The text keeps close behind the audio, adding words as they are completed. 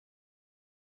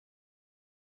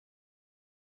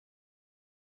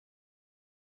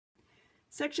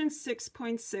Section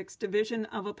 6.6, division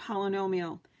of a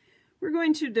polynomial. We're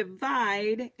going to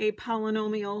divide a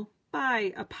polynomial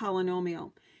by a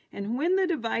polynomial. And when the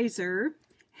divisor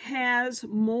has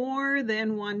more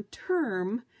than one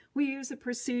term, we use a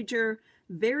procedure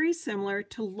very similar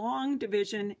to long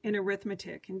division in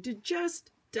arithmetic. And to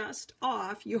just dust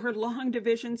off your long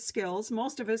division skills,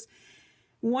 most of us,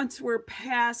 once we're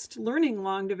past learning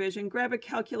long division, grab a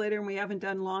calculator, and we haven't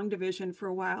done long division for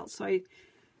a while. So I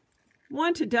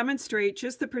want to demonstrate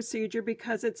just the procedure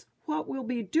because it's what we'll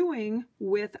be doing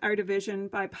with our division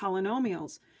by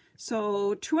polynomials.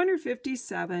 So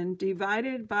 257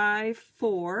 divided by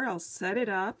 4, I'll set it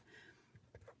up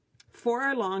for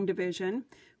our long division.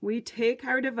 We take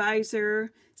our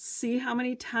divisor, see how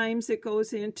many times it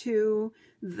goes into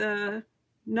the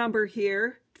number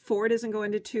here. 4 doesn't go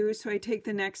into 2, so I take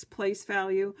the next place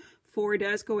value. 4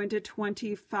 does go into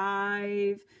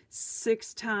 25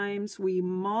 6 times. We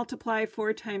multiply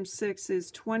 4 times 6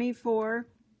 is 24.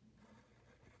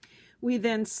 We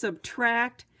then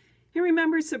subtract. And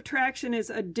remember, subtraction is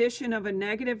addition of a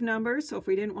negative number. So if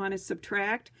we didn't want to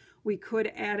subtract, we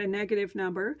could add a negative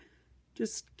number.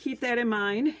 Just keep that in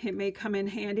mind. It may come in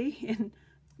handy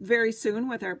very soon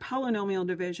with our polynomial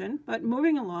division. But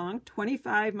moving along,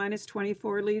 25 minus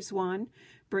 24 leaves 1.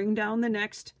 Bring down the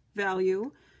next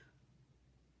value.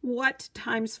 What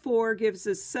times 4 gives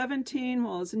us 17?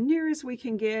 Well, as near as we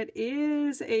can get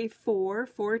is a 4.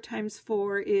 4 times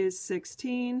 4 is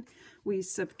 16. We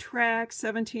subtract.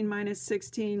 17 minus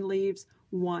 16 leaves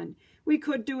 1. We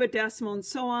could do a decimal and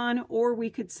so on, or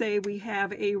we could say we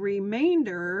have a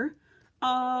remainder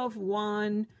of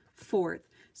 1/4.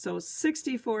 So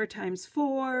 64 times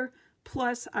 4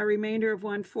 plus our remainder of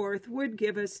 1/4 would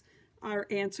give us our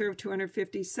answer of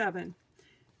 257.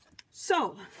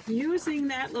 So, using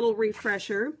that little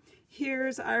refresher,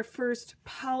 here's our first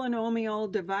polynomial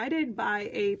divided by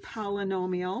a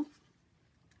polynomial.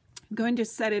 I'm going to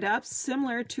set it up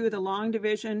similar to the long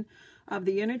division of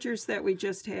the integers that we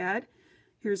just had.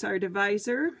 Here's our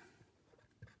divisor.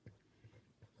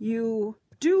 You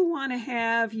do want to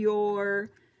have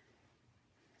your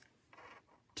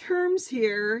terms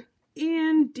here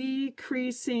in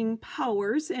decreasing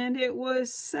powers, and it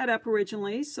was set up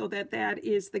originally so that that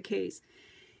is the case.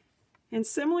 And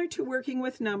similar to working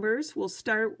with numbers, we'll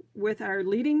start with our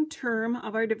leading term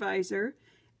of our divisor.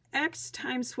 X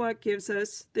times what gives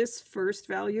us this first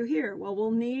value here? Well,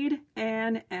 we'll need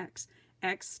an x.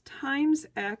 X times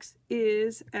x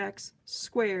is x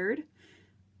squared.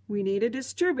 We need a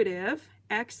distributive.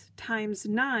 X times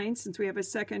 9, since we have a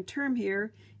second term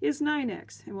here, is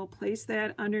 9x, and we'll place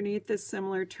that underneath this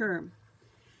similar term.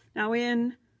 Now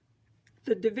in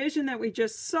the division that we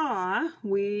just saw,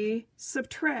 we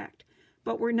subtract,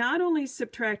 but we're not only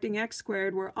subtracting x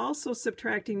squared, we're also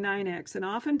subtracting 9x, and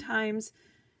oftentimes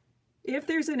if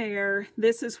there's an error,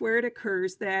 this is where it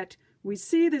occurs, that we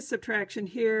see the subtraction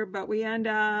here, but we end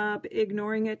up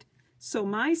ignoring it. So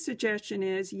my suggestion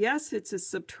is, yes, it's a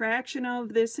subtraction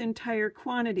of this entire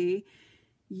quantity.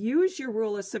 Use your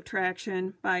rule of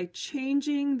subtraction by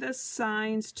changing the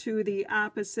signs to the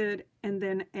opposite and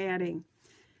then adding.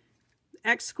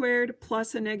 X squared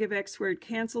plus a negative x squared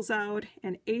cancels out,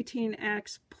 and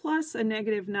 18x plus a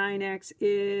negative 9x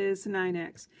is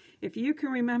 9x. If you can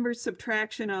remember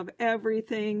subtraction of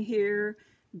everything here,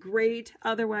 great.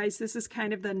 Otherwise, this is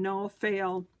kind of the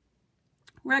no-fail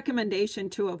recommendation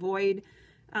to avoid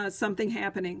something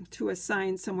happening to a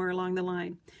sign somewhere along the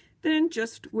line. Then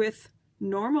just with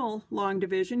normal long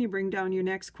division, you bring down your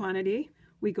next quantity.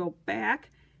 We go back,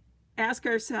 ask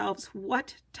ourselves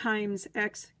what times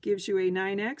x gives you a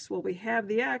 9x? Well, we have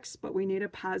the x, but we need a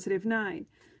positive 9.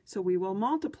 So we will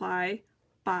multiply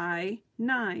by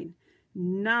 9.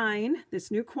 9, this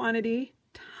new quantity,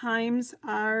 times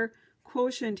our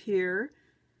quotient here,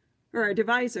 or our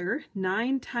divisor.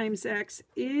 9 times x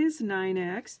is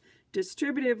 9x.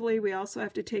 Distributively, we also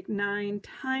have to take 9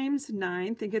 times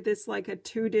 9. Think of this like a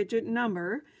 2-digit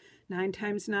number. 9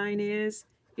 times 9 is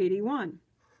 81.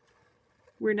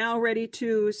 We're now ready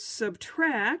to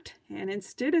subtract, and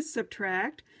instead of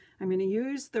subtract, I'm going to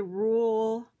use the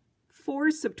rule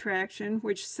for subtraction,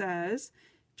 which says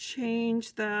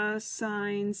change the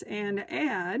signs and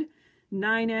add.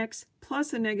 9x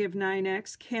plus a negative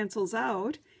 9x cancels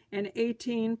out, and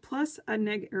 81 plus a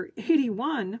negative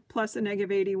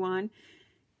 81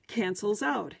 cancels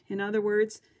out. In other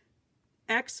words,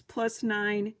 x plus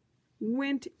 9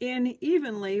 went in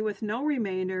evenly with no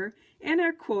remainder, and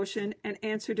our quotient and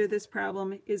answer to this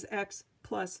problem is x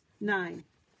plus 9.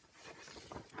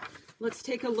 Let's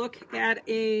take a look at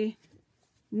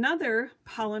another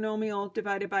polynomial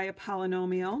divided by a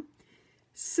polynomial.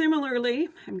 Similarly,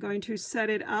 I'm going to set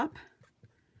it up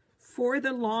for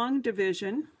the long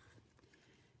division.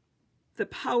 The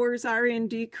powers are in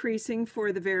decreasing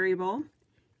for the variable.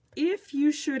 If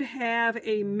you should have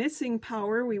a missing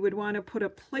power, we would want to put a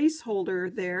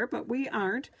placeholder there, but we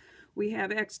aren't. We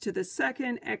have x to the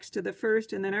second, x to the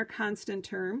first, and then our constant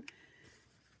term.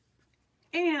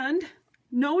 And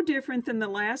no different than the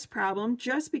last problem,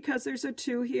 just because there's a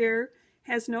 2 here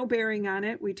has no bearing on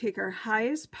it. We take our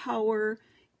highest power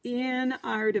in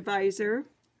our divisor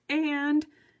and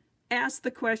ask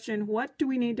the question, what do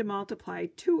we need to multiply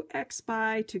 2x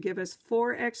by to give us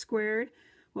 4x squared?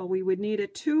 Well, we would need a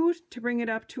 2 to bring it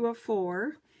up to a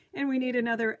 4, and we need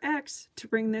another x to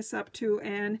bring this up to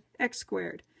an x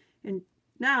squared. And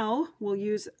now we'll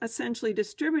use essentially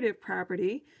distributive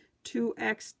property.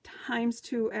 2x times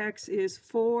 2x is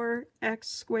 4x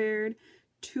squared.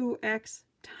 2x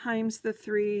times the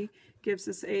 3 gives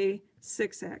us a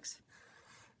 6x.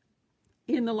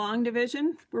 In the long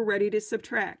division, we're ready to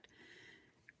subtract.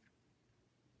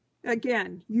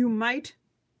 Again, you might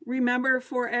remember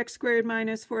 4x squared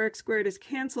minus 4x squared is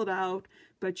canceled out,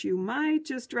 but you might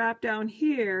just drop down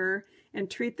here and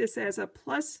treat this as a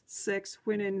plus 6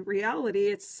 when in reality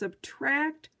it's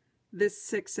subtract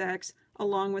this 6x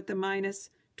along with the minus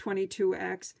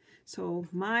 22x. So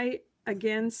my,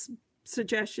 again,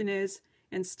 suggestion is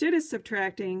instead of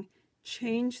subtracting,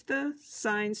 change the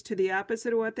signs to the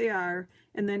opposite of what they are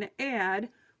and then add,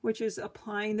 which is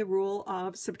applying the rule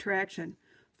of subtraction.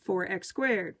 4x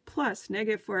squared plus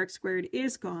negative 4x squared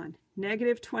is gone.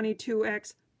 Negative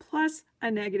 22x plus a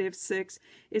negative 6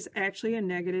 is actually a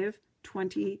negative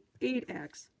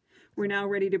 28x. We're now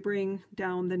ready to bring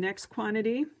down the next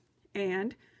quantity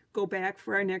and go back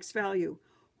for our next value.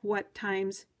 What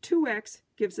times 2x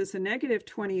gives us a negative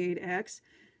 28x?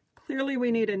 Clearly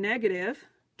we need a negative.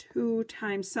 2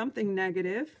 times something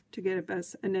negative to get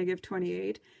us a negative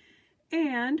 28.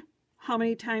 And how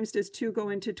many times does 2 go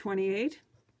into 28?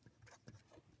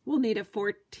 We'll need a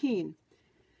 14.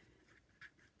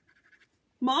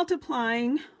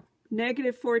 Multiplying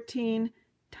negative 14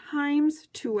 times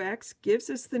 2x gives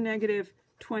us the negative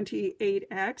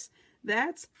 28x.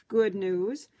 That's good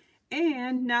news.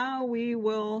 And now we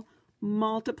will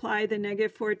multiply the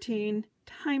negative 14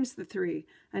 times the 3.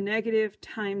 A negative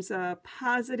times a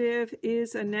positive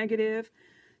is a negative.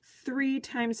 3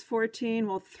 times 14,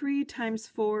 well, 3 times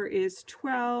 4 is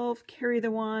 12. Carry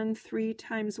the 1. 3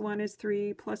 times 1 is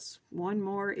 3, plus 1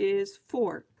 more is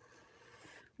 4.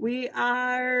 We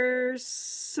are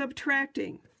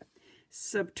subtracting.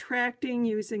 Subtracting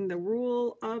using the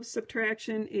rule of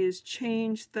subtraction is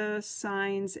change the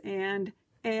signs and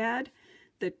add.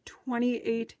 The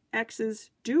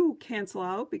 28x's do cancel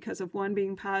out because of one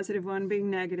being positive, one being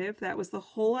negative. That was the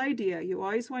whole idea. You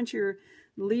always want your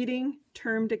leading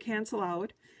term to cancel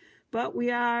out. But we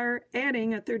are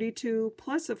adding a 32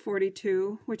 plus a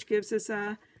 42, which gives us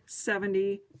a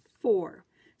 74.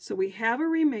 So we have a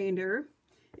remainder.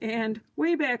 And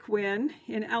way back when,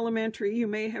 in elementary, you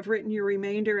may have written your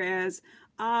remainder as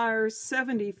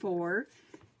R74.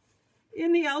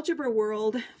 In the algebra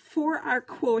world, for our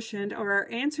quotient, or our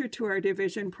answer to our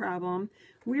division problem,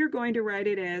 we're going to write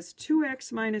it as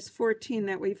 2x minus 14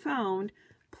 that we found,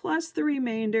 plus the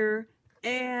remainder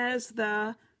as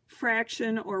the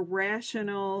fraction or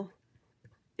rational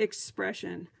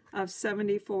expression of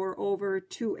 74 over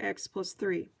 2x plus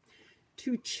 3.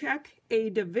 To check a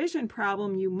division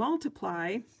problem, you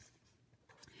multiply,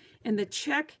 and the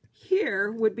check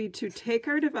here would be to take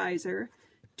our divisor,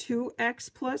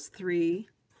 2x plus 3,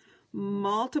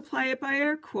 multiply it by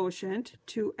our quotient,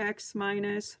 2x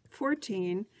minus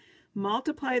 14,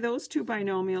 multiply those two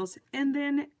binomials, and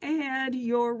then add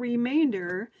your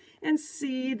remainder and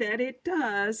see that it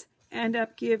does end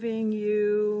up giving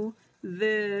you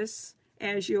this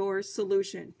as your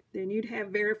solution. Then you'd have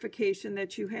verification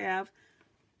that you have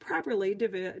properly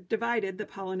divided the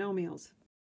polynomials.